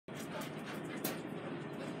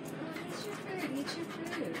your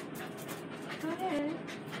food. Go ahead.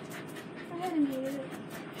 Go ahead and eat it.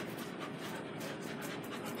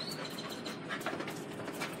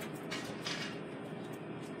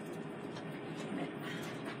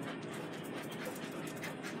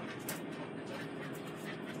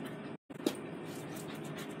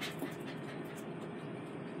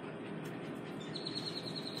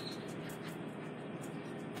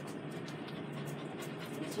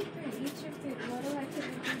 Eat your food. What do I put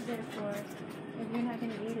your food there for if you're not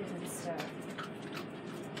going to eat it and stuff?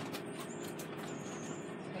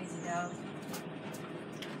 Crazy dog.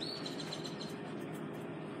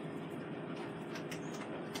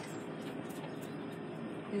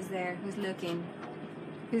 Who's there? Who's looking?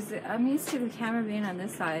 I'm used to the camera being on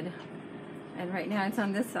this side, and right now it's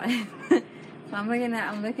on this side. So I'm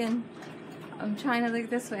trying to look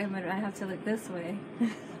this way, but I have to look this way.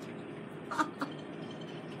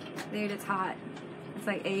 Dude, it's hot. It's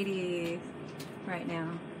like 80 right now.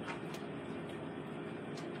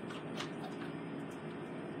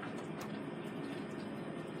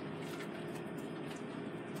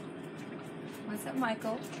 What's up,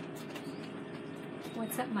 Michael?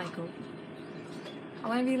 What's up, Michael? I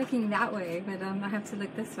want to be looking that way, but I have to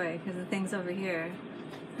look this way because the thing's over here.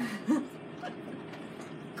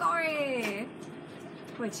 Corey!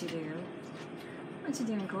 What you do? What you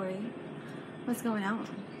doing, Corey? What's going on?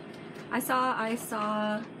 I saw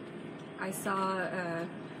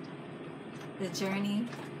the journey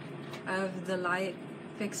of the light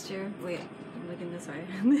fixture. Wait, I'm looking this way.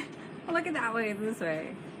 I'm looking that way, this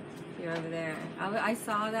way. You're over there. I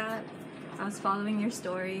saw that. I was following your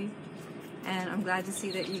story, and I'm glad to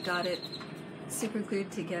see that you got it super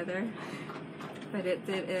glued together. But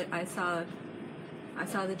I saw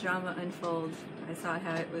the drama unfold. I saw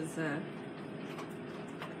how it was a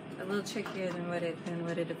little trickier than what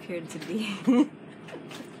it appeared to be.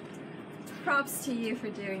 Props to you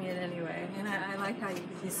for doing it anyway, and I like how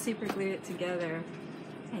you super glued it together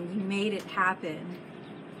and you made it happen.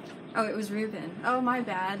 Oh, it was Ruben. Oh, my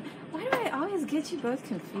bad. Why do I always get you both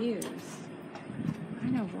confused? I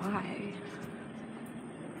don't know why.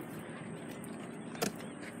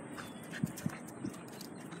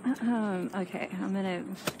 Okay, I'm gonna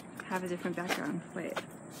have a different background. Wait.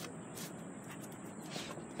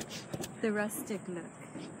 The rustic look.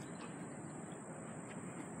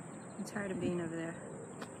 I'm tired of being over there.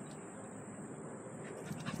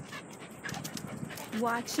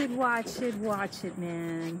 Watch it, watch it, watch it,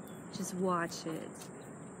 man. Just watch it.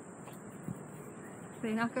 If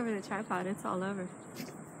they knock over the tripod, it's all over.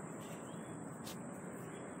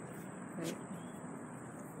 Wait.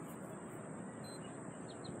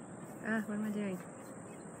 Ah, what am I doing?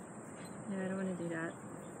 No, I don't want to do that.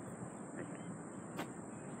 Okay.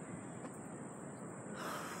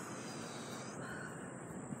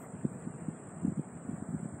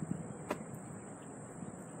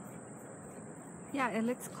 Yeah, it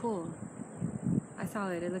looks cool. I saw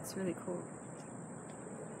it. It looks really cool.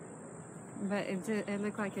 But it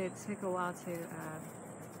looked like it took a while for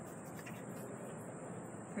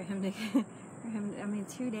him to, I mean,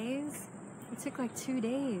 2 days? It took like 2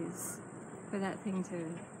 days for that thing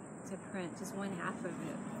to print, just one half of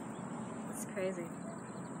it. It's crazy.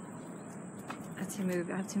 I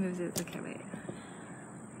have to move it. Okay, wait.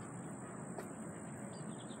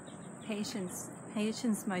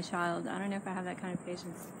 Patience, my child. I don't know if I have that kind of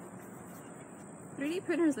patience. 3D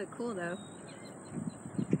printers look cool though.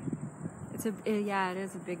 Yeah, it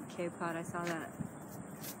is a big K-pod. I saw that.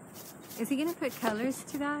 Is he gonna put colors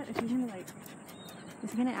to that? Is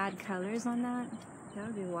he gonna add colors on that? That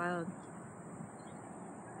would be wild.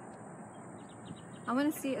 I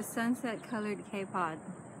want to see a sunset colored K-pod.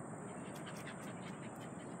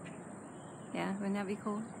 Yeah, wouldn't that be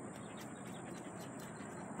cool?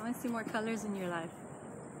 I want to see more colors in your life.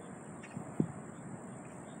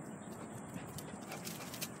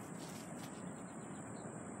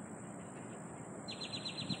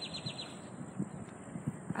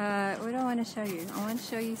 What do I want to show you? I want to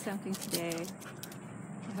show you something today.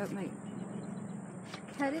 I hope my...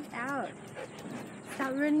 Cut it out.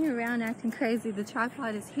 Stop running around acting crazy. The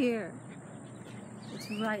tripod is here. It's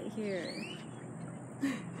right here.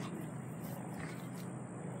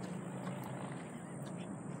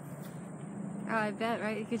 Oh, I bet,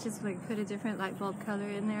 right? You could just like put a different light bulb color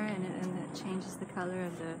in there, and it changes the color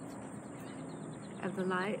of the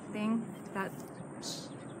light thing. I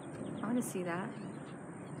want to see that.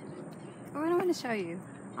 Oh, I don't want to show you.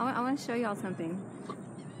 I want to show y'all something.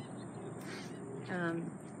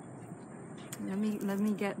 Let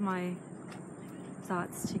me get my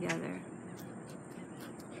thoughts together.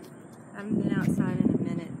 I haven't been outside in a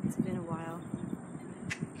minute. It's been a while.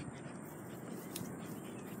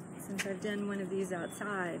 since I've done one of these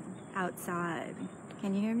outside.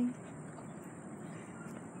 Can you hear me?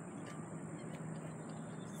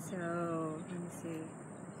 So, let me see.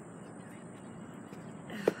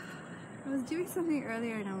 I was doing something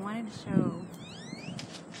earlier and I wanted to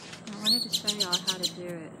show y'all how to do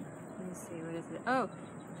it. Let me see, what is it? Oh!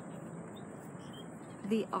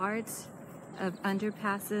 The art of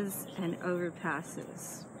underpasses and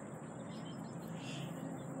overpasses.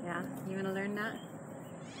 Yeah, you want to learn that?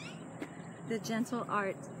 The gentle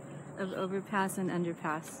art of overpass and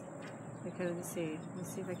underpass. Okay, let me see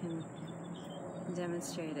if I can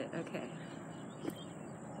demonstrate it. Okay.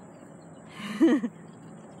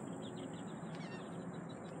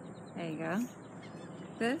 There you go.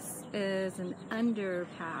 This is an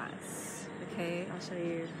underpass. Okay, I'll show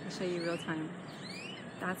you real time.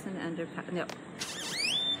 That's an underpass. No.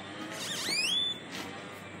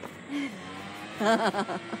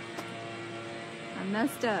 I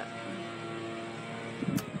messed up.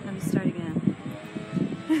 Let me start again.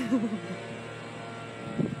 Okay.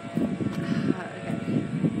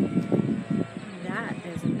 That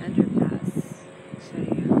is an underpass. I'll show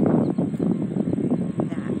you.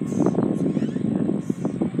 That is an underpass.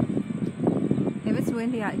 If it's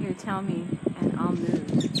windy out here, tell me and I'll move.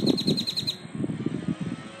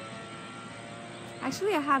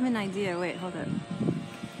 Actually, I have an idea. Wait, hold up.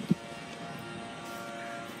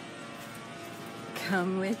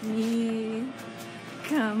 Come with me.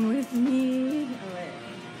 Come with me. Oh, wait.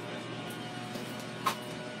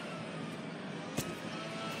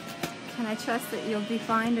 Can I trust that you'll be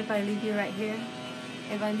fine if I leave you right here?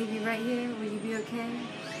 If I leave you right here, will you be okay?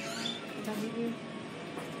 If I leave you?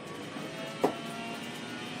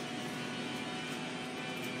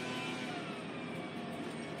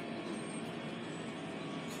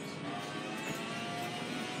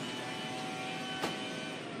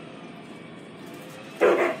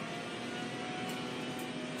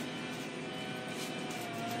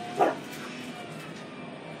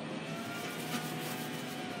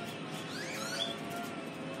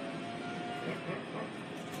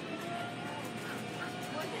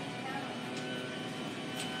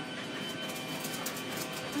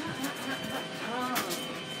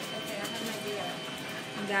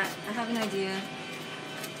 I have an idea.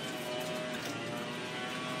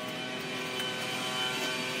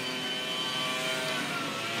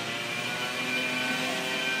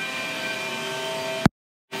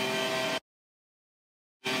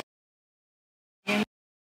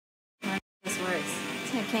 This works.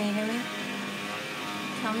 Can you hear me?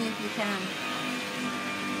 Tell me if you can.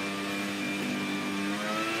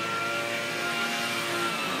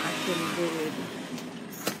 I couldn't do it.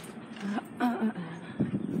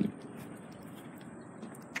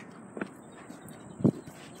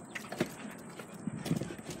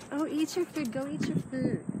 Oh, eat your food. Go eat your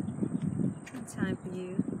food. No time for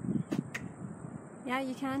you. Yeah,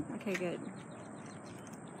 you can? Okay, good.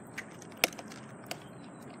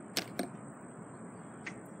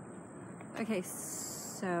 Okay,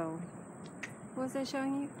 so what was I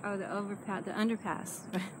showing you? Oh, the overpass, the underpass.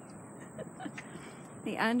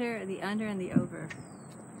 the under, and the over.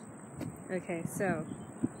 Okay, so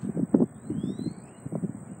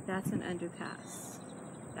that's an underpass.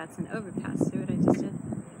 That's an overpass. See what I just did?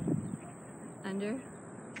 Under,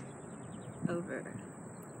 over.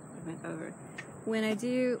 I went over. When I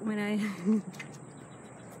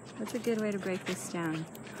what's a good way to break this down?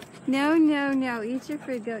 No, eat your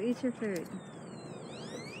food, go eat your food.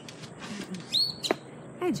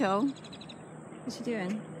 Hey Joel, what you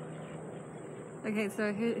doing? Okay,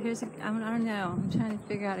 so here's, I don't know, I'm trying to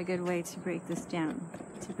figure out a good way to break this down.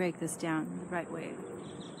 The right way.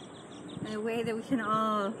 In a way that we can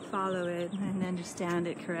all follow it and understand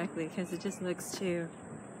it correctly, because it just looks too,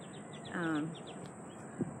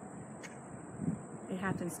 it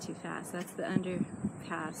happens too fast. That's the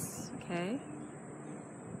underpass, okay?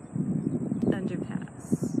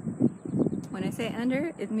 Underpass. When I say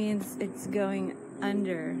under, it means it's going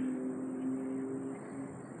under.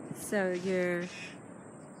 So you're,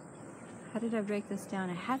 how did I break this down?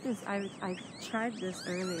 I had this, I tried this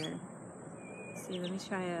earlier. Let's see, let me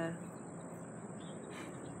try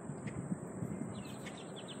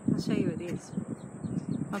I'll show you with these.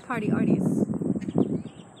 My party arties.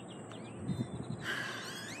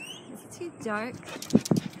 Is it too dark?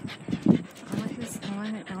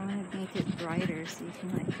 I want to make it brighter so you can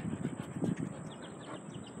like,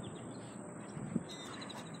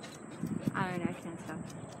 I don't know, I can't tell.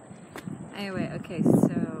 Anyway, okay,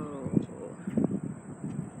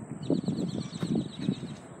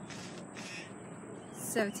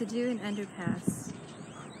 so to do an underpass,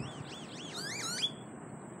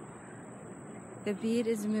 the bead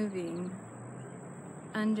is moving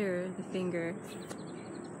under the finger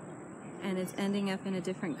and it's ending up in a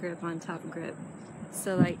different grip on top grip.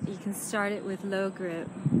 So like you can start it with low grip,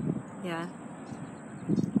 yeah.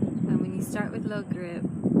 And when you start with low grip,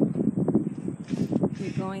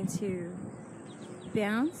 you're going to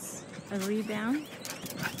bounce, a rebound.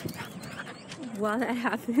 While that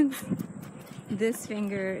happens, this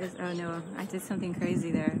finger is, oh no, I did something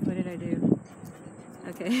crazy there. What did I do?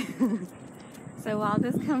 Okay. So while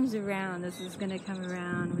this comes around, this is gonna come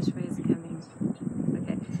around. Which way is it coming?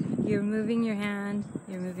 Okay. You're moving your hand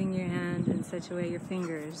in such a way, your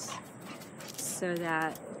fingers, so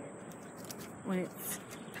that when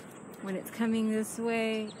it's coming this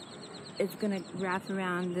way, it's gonna wrap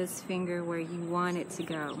around this finger where you want it to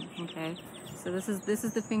go, okay? So this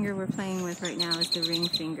is the finger we're playing with right now, is the ring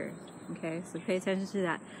finger, okay? So pay attention to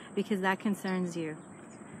that, because that concerns you.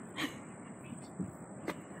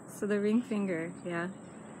 So the ring finger, yeah,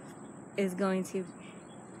 is going to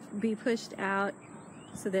be pushed out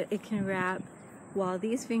so that it can wrap while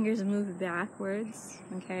these fingers move backwards,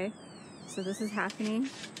 okay? So this is happening,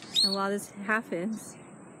 and while this happens,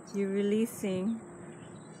 you're releasing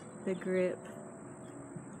the grip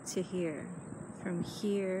to here, from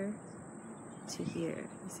here to here.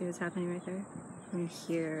 You see what's happening right there? From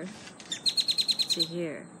here to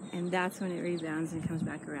here. And that's when it rebounds and comes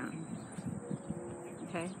back around.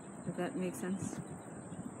 Okay? Does that make sense?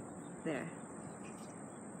 There.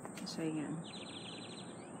 I'll show you again.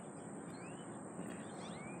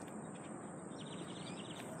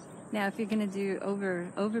 Now if you're gonna do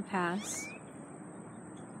overpass,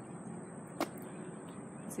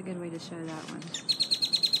 it's a good way to show that one.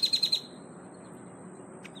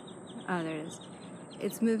 Oh, there it is.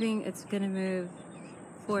 It's moving, it's gonna move,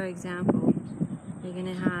 for example, you're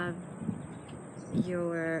gonna have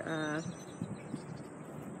your,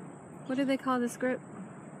 what do they call this grip?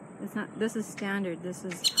 It's not, this is standard, this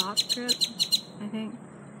is top grip, I think.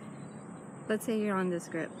 Let's say you're on this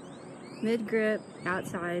grip. Mid grip,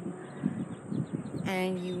 outside,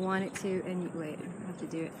 and you want it to, and wait, I have to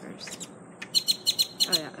do it first.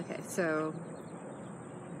 Oh yeah, okay, so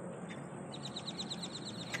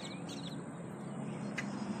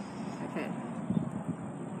okay.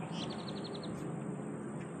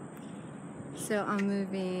 So I'm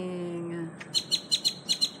moving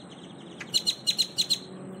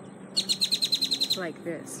like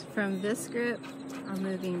this. From this grip, I'm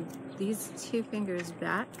moving these two fingers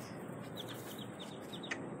back,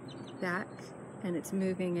 and it's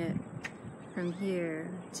moving it from here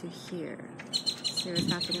to here. See what's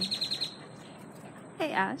happening?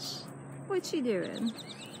 Hey Ash, what you doing?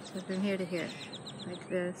 So from here to here, like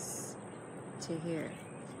this to here.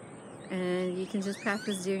 And you can just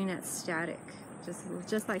practice doing that static,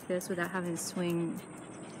 just like this, without having to swing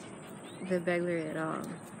the begleri at all.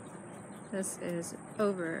 This is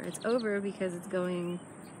over. It's over because it's going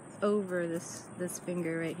over this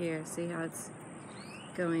finger right here. See how it's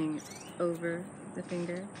going over the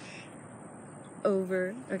finger?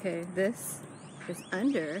 Over. Okay, this is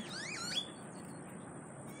under.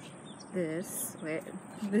 This, wait,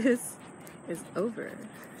 this is over.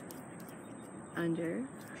 Under,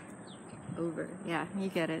 over. Yeah, you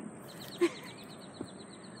get it.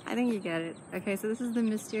 I think you get it. Okay, so this is the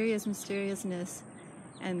mysteriousness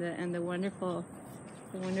and the wonderful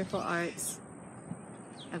arts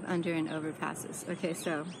of under and over passes. Okay,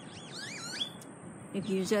 so if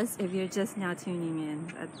you're just now tuning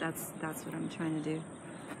in, that's what I'm trying to do.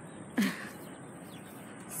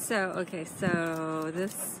 So okay, so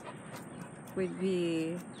this would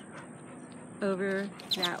be over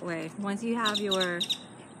that way. Once you have your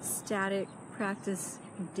static practice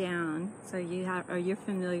down, so you're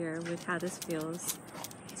familiar with how this feels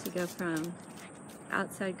to go from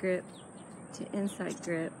outside grip to inside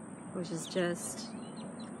grip, which is just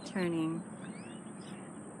turning.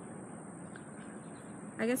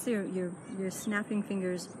 I guess you're snapping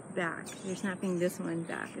fingers back. You're snapping this one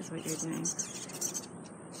back is what you're doing.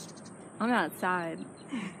 I'm outside.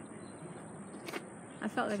 I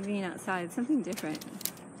felt like being outside, something different.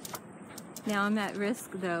 Now I'm at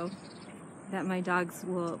risk though that my dogs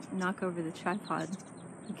will knock over the tripod,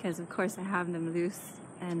 because of course I have them loose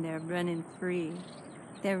and they're running free.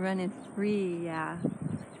 They're running free, yeah.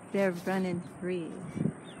 They're running free.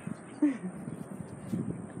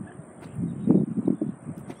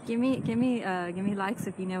 Give me likes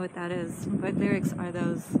if you know what that is. What lyrics are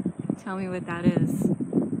those? Tell me what that is.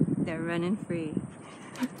 They're running free.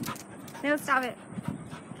 No, stop it.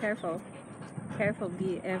 Careful. Careful,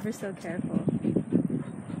 be ever so careful.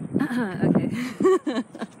 Okay.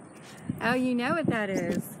 Oh, you know what that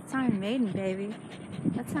is. It's Iron Maiden, baby.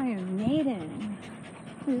 That's Iron Maiden.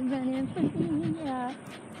 We're running free, yeah.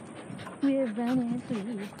 We're running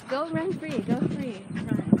free. Go run free, go free.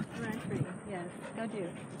 Run free, yes. Go do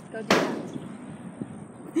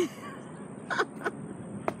that.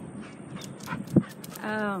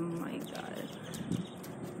 Oh my god.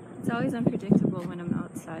 It's always unpredictable when I'm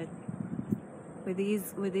outside. With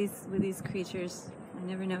these creatures. I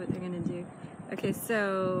never know what they're gonna do. Okay,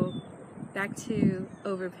 so back to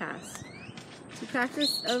overpass. To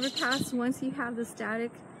practice overpass, once you have the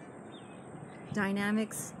static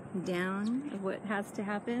dynamics down of what has to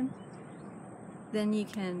happen, then you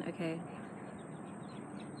can, okay.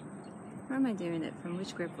 Where am I doing it from?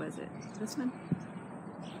 Which grip was it? This one?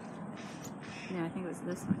 No, I think it was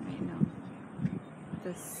this one, right? No.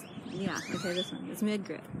 This, yeah, okay, this one. It's mid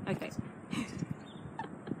grip. Okay.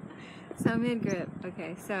 So mid grip.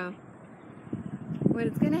 Okay, so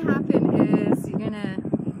what's gonna happen is you're gonna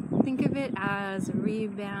think of it as a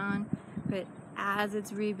rebound, but as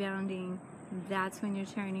it's rebounding, that's when you're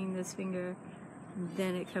turning this finger,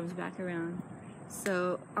 then it comes back around.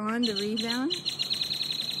 So on the rebound,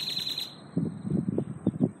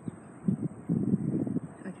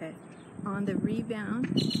 okay, on the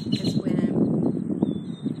rebound is when,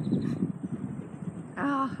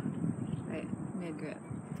 right, mid grip.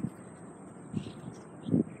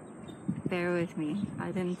 Bear with me,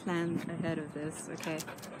 I didn't plan ahead of this, okay?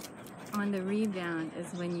 On the rebound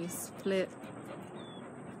is when you split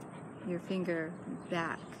your finger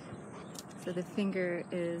back. So the finger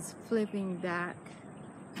is flipping back.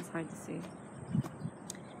 It's hard to see.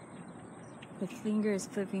 The finger is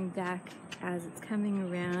flipping back as it's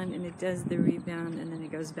coming around, and it does the rebound, and then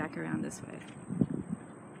it goes back around this way.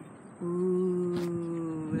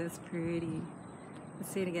 Ooh, that's pretty.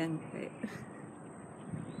 Let's see it again. Wait.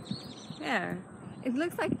 There. It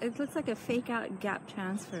looks like a fake out gap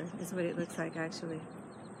transfer is what it looks like actually.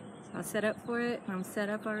 So I'll set up for it. I'm set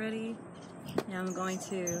up already. Now I'm going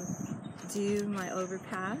to do my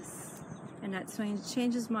overpass, and that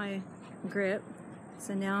changes my grip.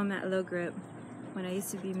 So now I'm at low grip when I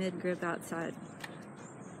used to be mid grip outside.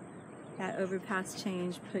 That overpass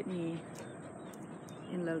change put me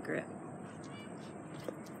in low grip.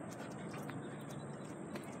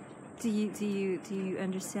 Do you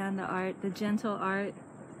understand the art, the gentle art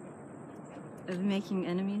of making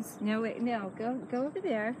enemies? No, wait, no, go over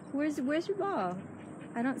there. Where's your ball?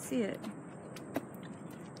 I don't see it.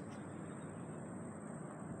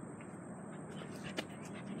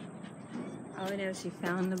 Oh no, she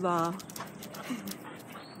found the ball.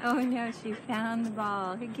 Oh no, she found the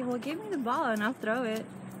ball. Hey, well, give me the ball and I'll throw it.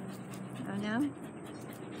 Oh no?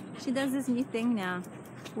 She does this new thing now,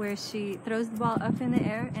 where she throws the ball up in the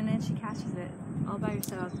air and then she catches it all by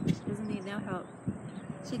herself. She doesn't need no help.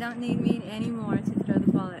 She don't need me anymore to throw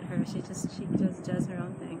the ball at her. She just does her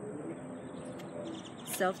own thing.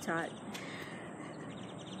 Self-taught.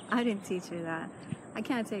 I didn't teach her that. I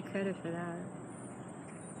can't take credit for that.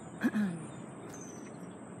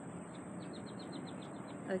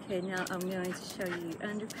 Okay, now I'm going to show you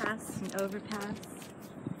underpass and overpass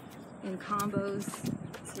in combos,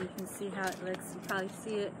 so you can see how it looks. You probably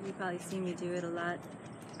see it. You probably see me do it a lot.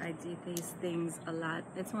 I do these things a lot.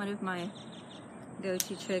 It's one of my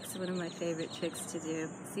go-to tricks, one of my favorite tricks to do.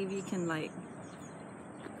 See if you can like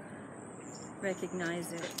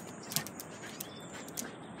recognize it.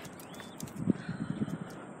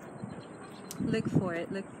 Look for it,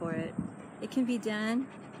 look for it. It can be done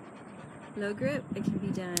low grip, it can be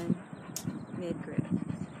done mid grip.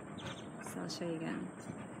 So I'll show you again.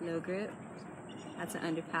 Low grip, that's an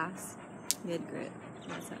underpass. Mid grip,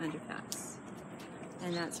 that's an underpass.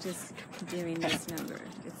 And that's just doing this number.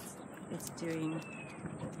 It's doing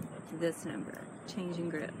this number, changing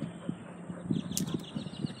grip.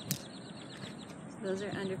 So those are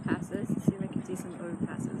underpasses. Let's see if I can do some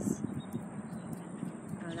overpasses.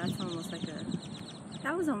 Oh, that's almost like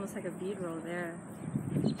that was almost like a bead roll there.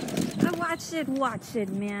 Oh, watch it,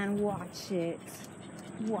 man, watch it.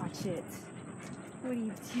 Watch it. What are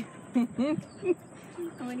you doing?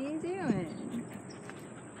 What are you doing?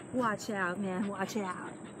 Watch out, man, watch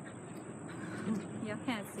out. Y'all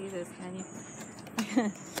can't see this, can you?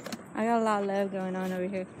 I got a lot of love going on over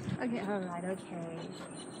here. Okay, alright,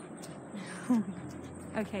 okay.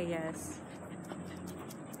 Okay, yes.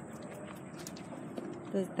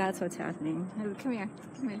 That's what's happening. Come here,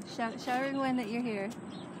 come here. Show everyone that you're here,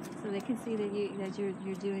 so they can see that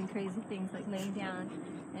you're doing crazy things like laying down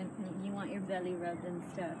and you want your belly rubbed and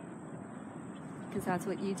stuff, because that's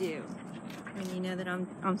what you do when you know that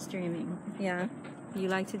I'm streaming. Yeah, you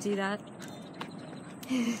like to do that.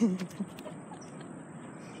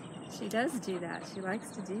 She does do that. She likes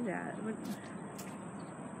to do that.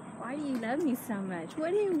 Why do you love me so much?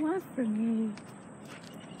 What do you want from me?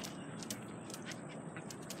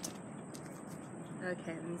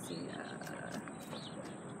 Okay, let me see.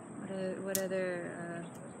 What other?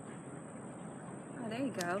 Oh, there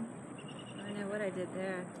you go. I don't know what I did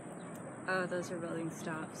there. Oh, those are rolling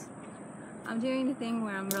stops. I'm doing the thing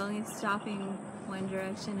where I'm rolling, stopping one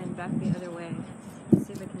direction and back the other way. Let's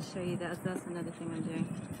see if I can show you that. That's another thing I'm doing.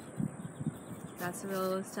 That's a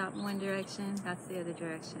roll, stop in one direction. That's the other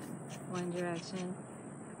direction. One direction,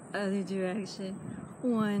 other direction,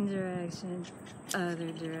 one direction,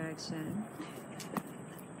 other direction.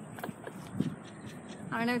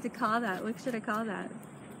 I don't know what to call that. What should I call that?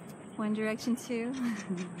 One direction, two.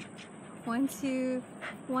 1, 2,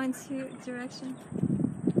 1, 2 direction.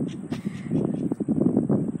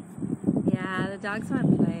 Yeah, the dogs want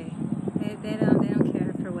to play. They don't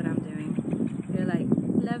care for what I'm doing. They're like,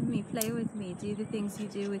 love me, play with me, do the things you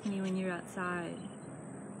do with me when you're outside.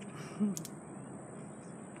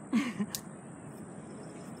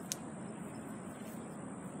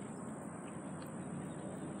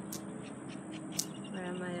 Where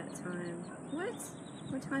am I at time?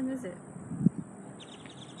 What time is it?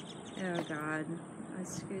 Oh God, I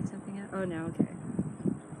screwed something up. Oh no, okay.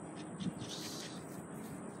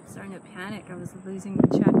 Starting to panic. I was losing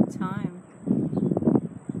track of time.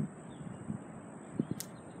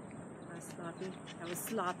 That was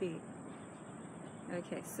sloppy.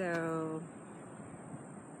 Okay, so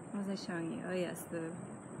what was I showing you? Oh yes, the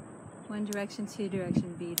one direction, two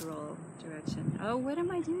direction, bead roll direction. Oh, what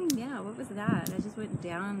am I doing now? What was that? I just went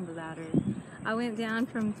down the ladder. I went down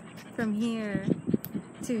from here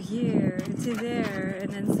to here to there,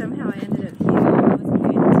 and then somehow I ended up here. I wasn't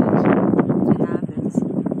paying attention. It happens.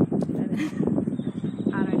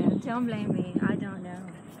 I don't know. Don't blame me. I don't know.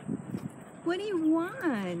 What do you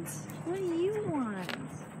want? What do you want?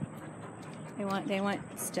 They want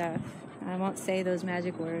stuff. I won't say those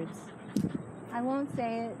magic words. I won't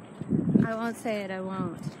say it. I won't say it. I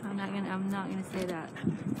won't. I'm not gonna say that.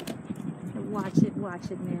 Watch it,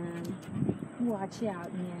 man. Watch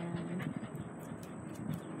out, man.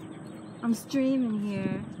 I'm streaming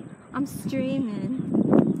here. I'm streaming.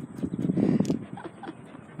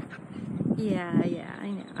 Yeah,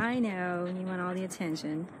 I know. You want all the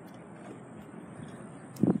attention.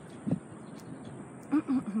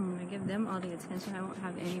 I give them all the attention. I won't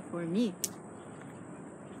have any for me.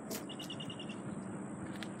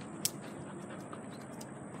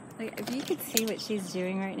 Like, if you could see what she's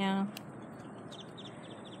doing right now.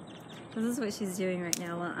 This is what she's doing right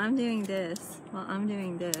now. While I'm doing this,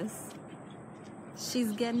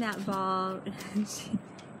 she's getting that ball, and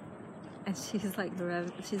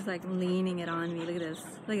she's like leaning it on me. Look at this.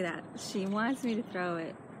 Look at that. She wants me to throw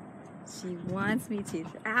it. She wants me to.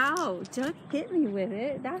 Ow! Don't hit me with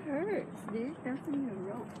it. That hurts, dude. That's in a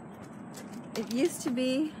rope. It used to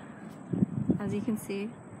be, as you can see,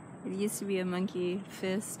 it used to be a monkey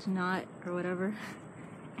fist knot or whatever,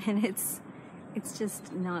 and it's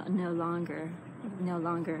just no longer.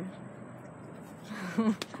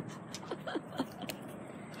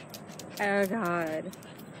 Oh God.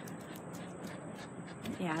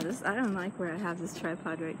 Yeah, I don't like where I have this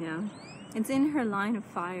tripod right now. It's in her line of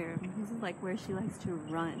fire. This is like where she likes to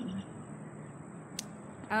run.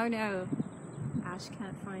 Oh no. Ash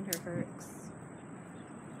can't find her hooks.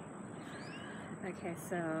 Okay,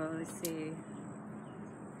 so let's see.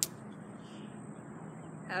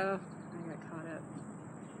 Oh, I got caught up.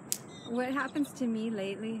 What happens to me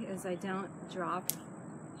lately is I don't drop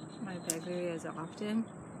my begleri as often.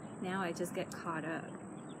 Now I just get caught up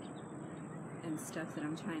in stuff that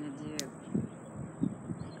I'm trying to do.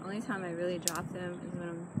 The only time I really drop them is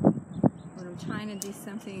when I'm trying to do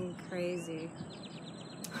something crazy.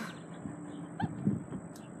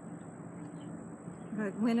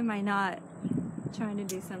 But when am I not trying to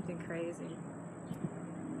do something crazy?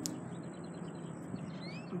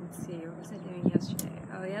 Let's see, what was I doing yesterday?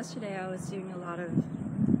 Oh, yesterday I was doing a lot of,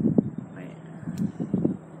 I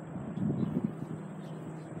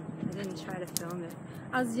didn't try to film it.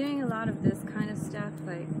 I was doing a lot of this kind of stuff,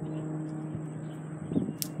 like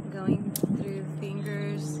going through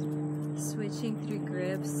fingers, switching through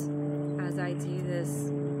grips as I do this,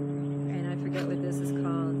 and I forget what this is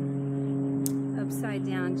called. Upside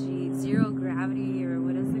down G, zero gravity, or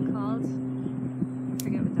what is it called? I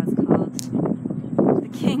forget what that's called. The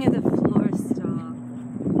king of the floor stall.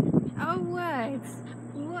 Oh, what?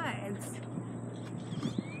 What?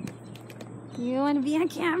 You want to be on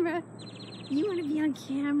camera? You want to be on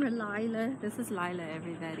camera, Lila? This is Lila,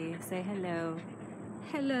 everybody. Say hello.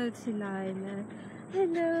 Hello to Lila.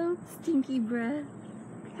 Hello, stinky breath.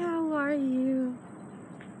 How are you?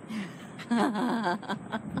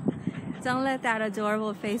 Don't let that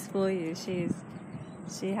adorable face fool you. She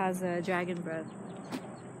has a dragon breath.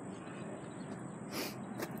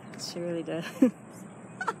 She really does.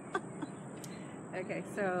 Okay,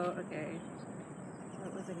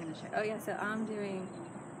 what was I gonna show? Oh yeah, so I'm doing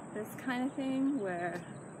this kind of thing where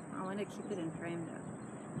I want to keep it in frame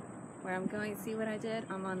though. Where I'm going, see what I did?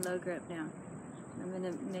 I'm on low grip now. I'm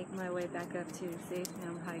gonna make my way back up to, see,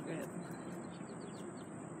 now I'm high grip.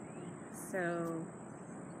 So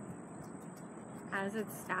as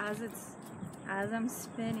I'm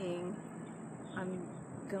spinning, I'm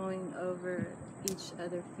going over each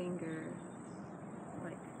other finger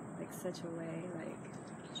like such a way, like,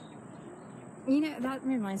 you know, that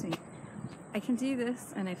reminds me, I can do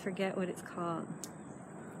this and I forget what it's called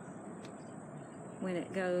when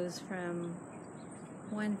it goes from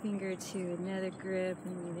one finger to another grip,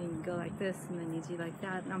 and then you go like this and then you do like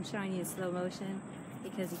that. And I'm showing you in slow motion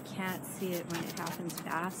because you can't see it when it happens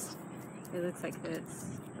fast. It looks like this.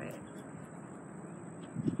 Wait.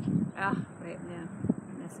 Ah, wait, no.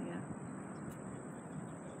 I'm messing up.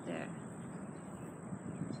 There.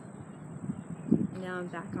 Now I'm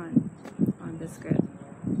back on this grip.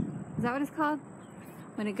 Is that what it's called?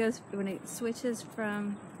 When it switches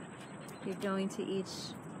from, you're going to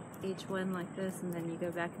each one like this, and then you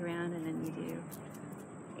go back around, and then you do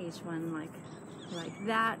each one like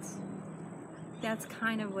that. That's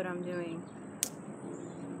kind of what I'm doing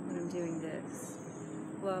when I'm doing this.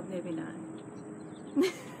 Well, maybe not.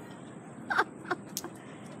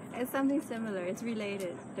 It's something similar. It's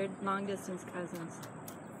related. They're long distance cousins.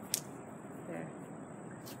 There.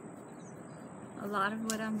 A lot of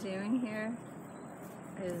what I'm doing here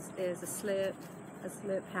is a slip. A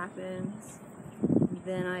slip happens.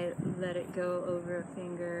 Then I let it go over a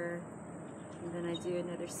finger, and then I do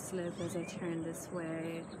another slip as I turn this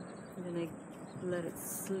way, and then I let it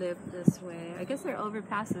slip this way. I guess they're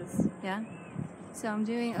overpasses, yeah? So I'm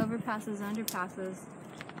doing overpasses, underpasses,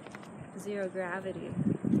 zero gravity.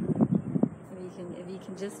 If you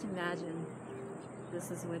can just imagine, this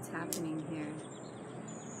is what's happening here.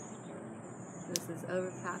 This is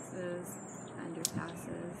overpasses,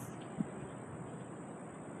 underpasses.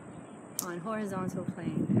 On horizontal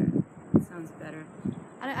plane there. It sounds better.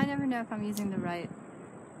 I never know if I'm using the right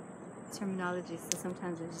terminology, so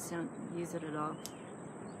sometimes I just don't use it at all.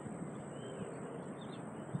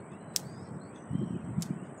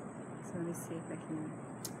 So let me see if I can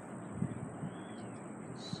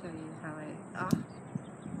show you how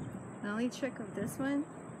the only trick of this one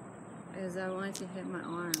is I want to hit my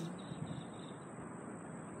arm.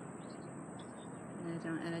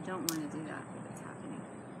 And I don't want to do that, but it's happening.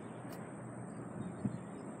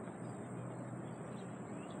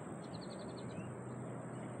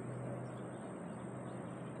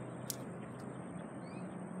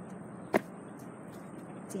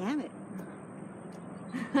 Damn it.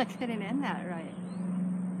 I couldn't end that right.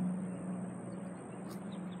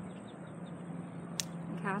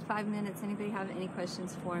 Okay, I have 5 minutes. Anybody have any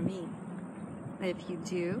questions for me? If you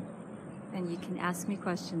do, then you can ask me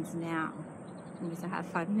questions now. Because I have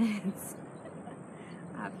 5 minutes.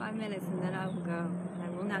 I have 5 minutes and then I will go. I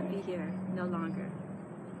will not be here no longer.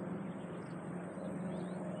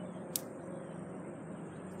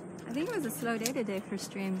 I think it was a slow day today for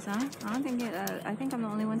streams, huh? I don't think I think I'm the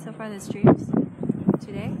only one so far that streams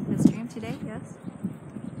today. The stream today, yes.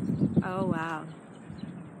 Oh wow.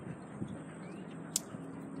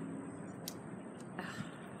 I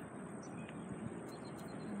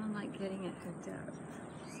don't like getting it hooked up.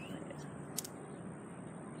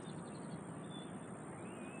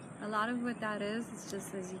 A lot of what that is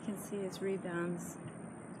just, as you can see, it's rebounds,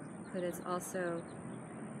 but it's also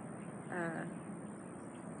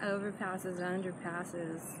overpasses,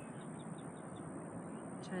 underpasses.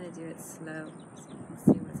 I'm trying to do it slow so you can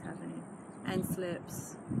see what's happening. And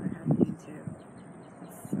slips are happening too.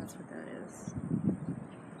 That's what that is.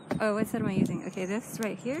 Oh, what set am I using? Okay, this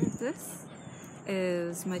right here, this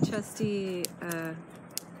is my trusty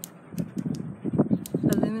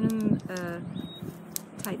aluminum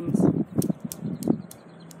Titans.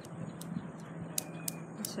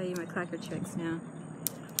 I'll show you my clacker tricks now.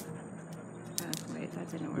 Oh, wait,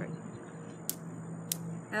 that didn't work.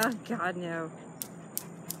 Oh, God, no.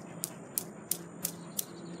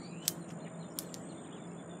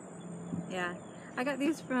 Yeah, I got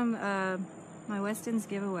these from my Weston's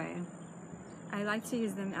giveaway. I like to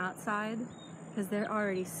use them outside because they're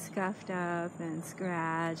already scuffed up and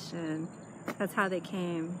scratched, and that's how they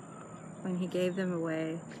came. When he gave them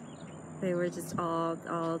away, they were just all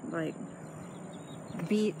like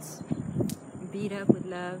beat up with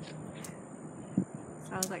love.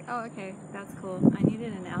 So I was like, oh, okay, that's cool. I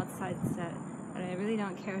needed an outside set. I but I really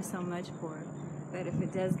don't care so much for. But if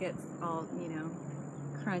it does get all, you know,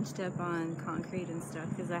 crunched up on concrete and stuff,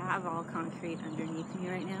 because I have all concrete underneath me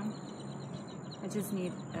right now. I just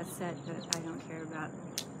need a set that I don't care about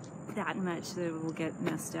that much that it will get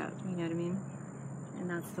messed up, you know what I mean? And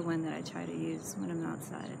that's the one that I try to use when I'm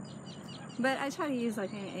outside. But I try to use like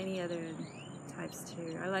any other types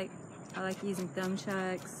too. I like using thumb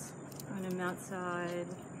chucks when I'm outside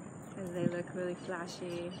because they look really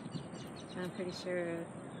flashy. And I'm pretty sure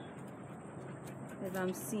if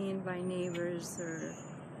I'm seen by neighbors or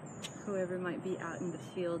whoever might be out in the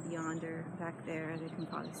field yonder back there, they can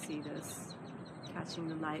probably see this catching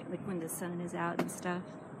the light, like when the sun is out and stuff.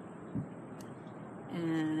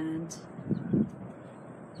 And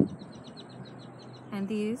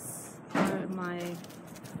these are my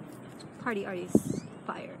party artist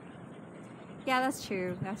fire. Yeah, that's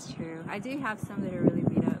true. That's true. I do have some that are really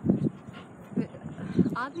beat up, but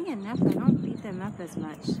oddly enough, I don't beat them up as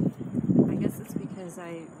much. I guess it's because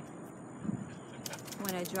when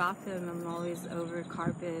I drop them, I'm always over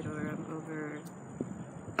carpet or I'm over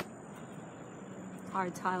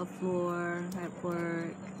hard tile floor at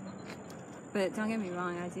work. But don't get me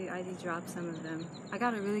wrong, I do drop some of them. I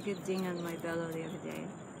got a really good ding on my bellow the other day.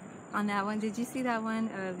 On that one, did you see that one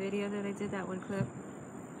video that I did, that one clip?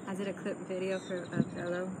 I did a clip video for a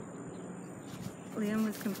bellow. Liam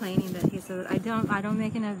was complaining that he said, I don't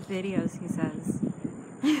make enough videos, he says.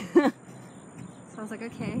 So I was like,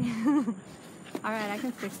 okay. Alright, I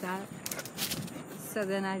can fix that. So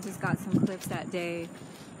then I just got some clips that day.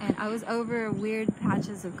 And I was over weird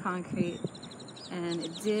patches of concrete. And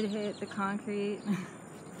it did hit the concrete.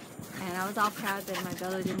 And I was all proud that my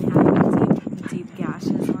bellow didn't have any deep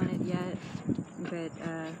gashes on it yet. But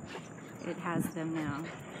it has them now.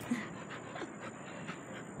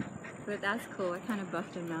 But that's cool. I kind of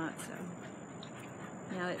buffed them out, so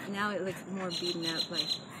now it looks more beaten up.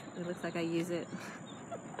 Like it looks like I use it.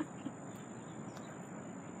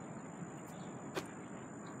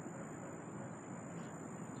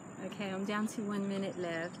 Okay, I'm down to 1 minute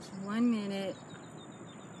left. 1 minute.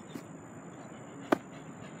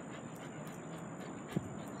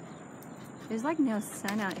 There's like no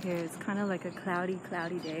sun out here. It's kind of like a cloudy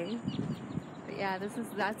day. But yeah,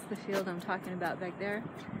 that's the field I'm talking about back there.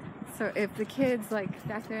 So if the kids like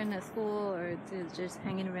back there in the school or just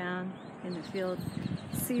hanging around in the field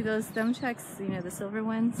see those thumb chucks, you know, the silver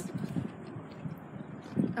ones,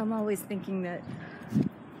 I'm always thinking that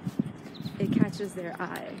it catches their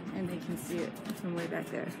eye and they can see it from way back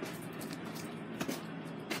there.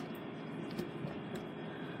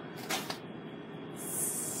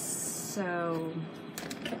 So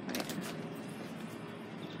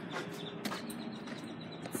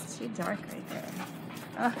it's too dark right there.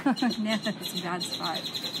 Oh no, it's a bad spot.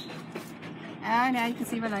 Oh, now you can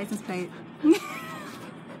see my license plate.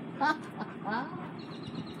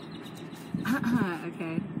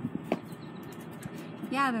 Okay.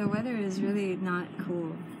 Yeah, the weather is really not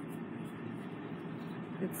cool.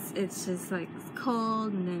 It's just like it's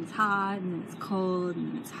cold and then it's hot and then it's cold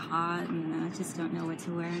and then it's hot and I just don't know what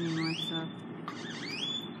to wear anymore. So,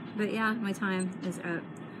 but yeah, my time is up.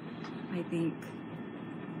 I think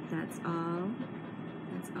that's all.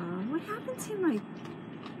 That's all. What happened to my...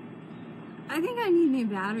 I think I need new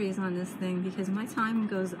batteries on this thing because my time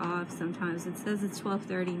goes off sometimes. It says it's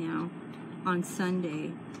 12:30 now on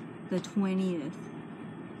Sunday, the 20th.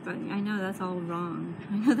 But I know that's all wrong.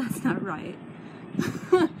 I know that's not right.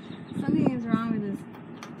 Something is wrong with this.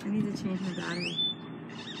 I need to change my battery.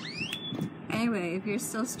 Anyway, if you're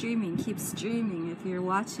still streaming, keep streaming. If you're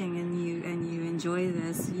watching and you enjoy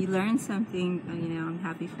this, you learn something, you know, I'm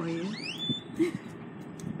happy for you.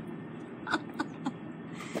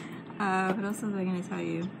 What else was I gonna tell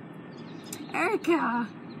you? Erica,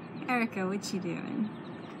 what you doing?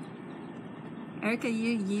 Erica,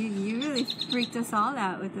 you really freaked us all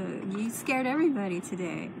out with you scared everybody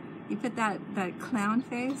today. You put that clown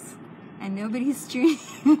face and nobody's streaming.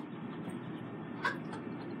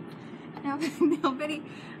 Nobody,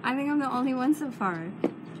 I think I'm the only one so far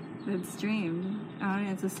that streamed. Oh,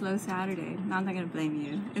 it's a slow Saturday. No, I'm not gonna blame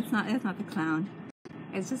you. It's not the clown.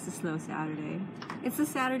 It's just a slow Saturday. It's the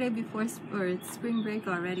Saturday before, or it's spring break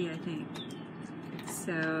already, I think.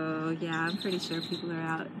 So yeah, I'm pretty sure people are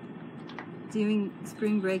out doing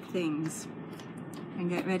spring break things and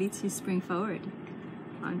get ready to spring forward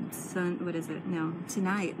on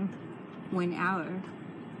tonight, 1 hour,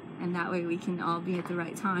 and that way we can all be at the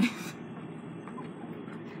right time.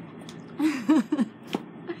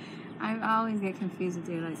 I always get confused with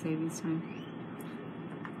daylight savings time.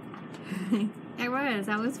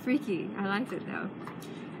 That was freaky. I liked it though.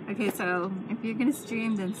 Okay, so if you're gonna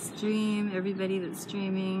stream, then stream. Everybody that's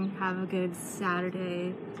streaming, have a good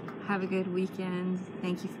Saturday. Have a good weekend.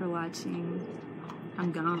 Thank you for watching.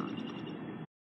 I'm gone.